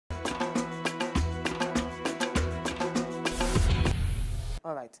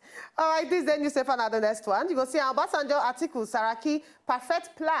All right, this is the newspaper now, the next one. You go see Obasanjo article, Saraki,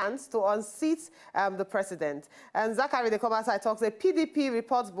 perfect plans to unseat the president. And Zachary, the come outside, talks, the PDP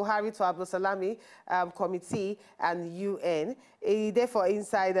reports Buhari to Abdul Salami committee and UN. Therefore,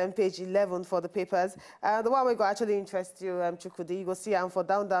 inside page 11 for the papers. The one we go actually interest you, Chukudi, you go see for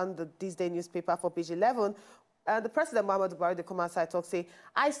down this day newspaper for page 11. The President Muhammadu Buhari, the come outside, talks, say,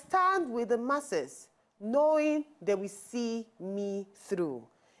 I stand with the masses, knowing they will see me through.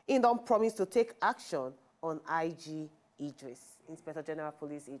 He don't promise to take action on IG Idris, Inspector General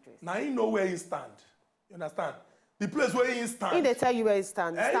Police Idris. Now he know where he stand. You understand? The place where he stand. He they tell you where he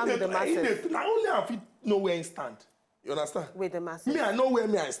stand. He stand with the masses. Not only have he know where he stand. You understand? With the masses. Me, I know where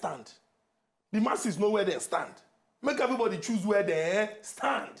I stand. The masses know where they stand. Make everybody choose where they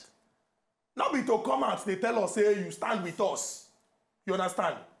stand. Not be to come out, they tell us, say, you stand with us. You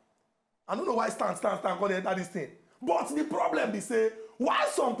understand? I don't know why stand, call it this thing. But the problem is, say, why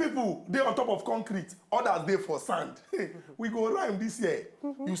some people, they on top of concrete, others they for sand. We go rhyme this year.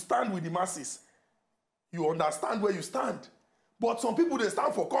 You stand with the masses. You understand where you stand. But some people, they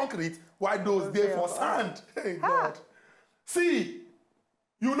stand for concrete, while those they for sand. Hey, God. See,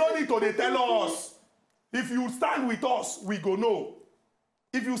 you don't need to they tell us. If you stand with us, we go know.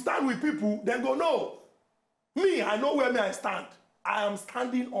 If you stand with people, then go no. Me, I know where I stand. I am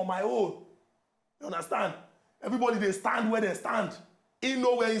standing on my own. You understand? Everybody, they stand where they stand. He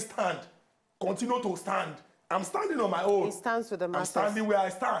know where he stand. Continue to stand. I'm standing on my own. He stands with the masses. I'm standing where I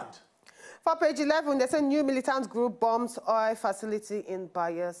stand. For page 11, there's a new militant group bombs oil facility in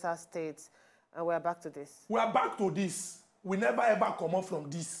Bayelsa State. And we're back to this. We are back to this. We never ever come up from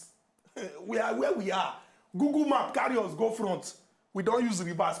this. We are where we are. Google map carry us, go front. We don't use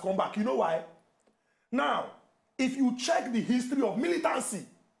reverse, come back. You know why? Now, if you check the history of militancy,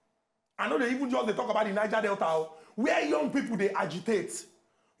 I know they even just they talk about the Niger Delta, where young people they agitate,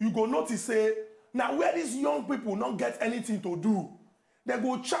 you go notice say, now where these young people not get anything to do, they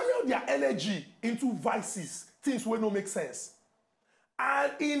go channel their energy into vices, things will not make sense.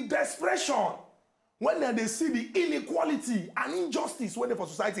 And in desperation, when they see the inequality and injustice when they for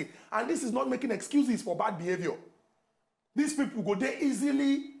society, and this is not making excuses for bad behavior, these people go they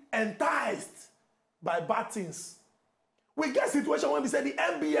easily enticed by bad things. We get situation when we say the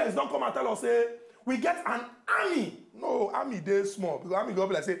MBS don't come and tell us, say, we get an army. No, army they small. Because army go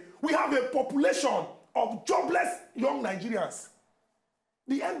be like say, we have a population of jobless young Nigerians.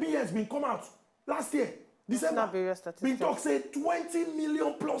 The MBS been come out last year, December. Been talk say 20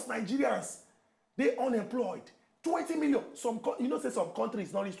 million plus Nigerians, they unemployed. 20 million. Some you know say some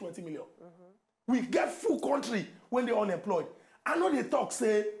countries not reach 20 million. We get full country when they unemployed. I know they talk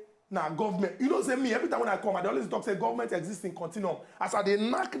say, nah, government. You know say me, every time when I come, I always talk say government exists in continuum. As I they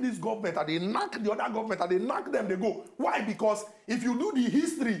knock this government, and they knock the other government, and they knock them, they go. Why? Because if you do the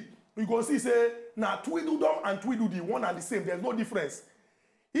history, you go see say, nah, Tweedledum and Tweedledee, one and the same. There's no difference.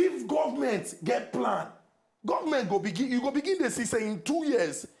 If government get plan, government go begin, you go begin to see say in 2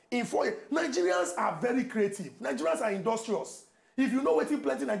 years, in 4 years. Nigerians are very creative. Nigerians are industrious. If you know what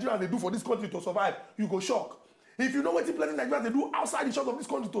plenty Nigerians they do for this country to survive, you go shock. If you know what plenty Nigerians they do outside the shores of this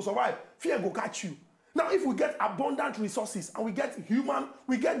country to survive, fear go catch you. Now, if we get abundant resources and we get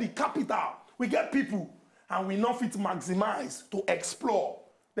we get the capital, we get people, and we not fit maximize to explore,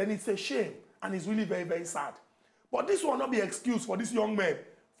 then it's a shame and it's really very, very sad. But this will not be excuse for this young man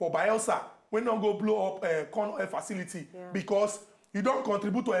for Bayelsa when not go blow up a corn oil facility because you don't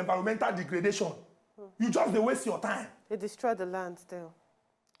contribute to environmental degradation. You just they waste your time. They destroy the land still.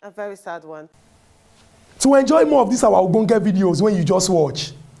 A very sad one. To enjoy more of these our Ogbonge videos when you just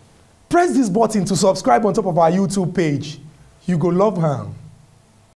watch, press this button to subscribe on top of our YouTube page. You go love her.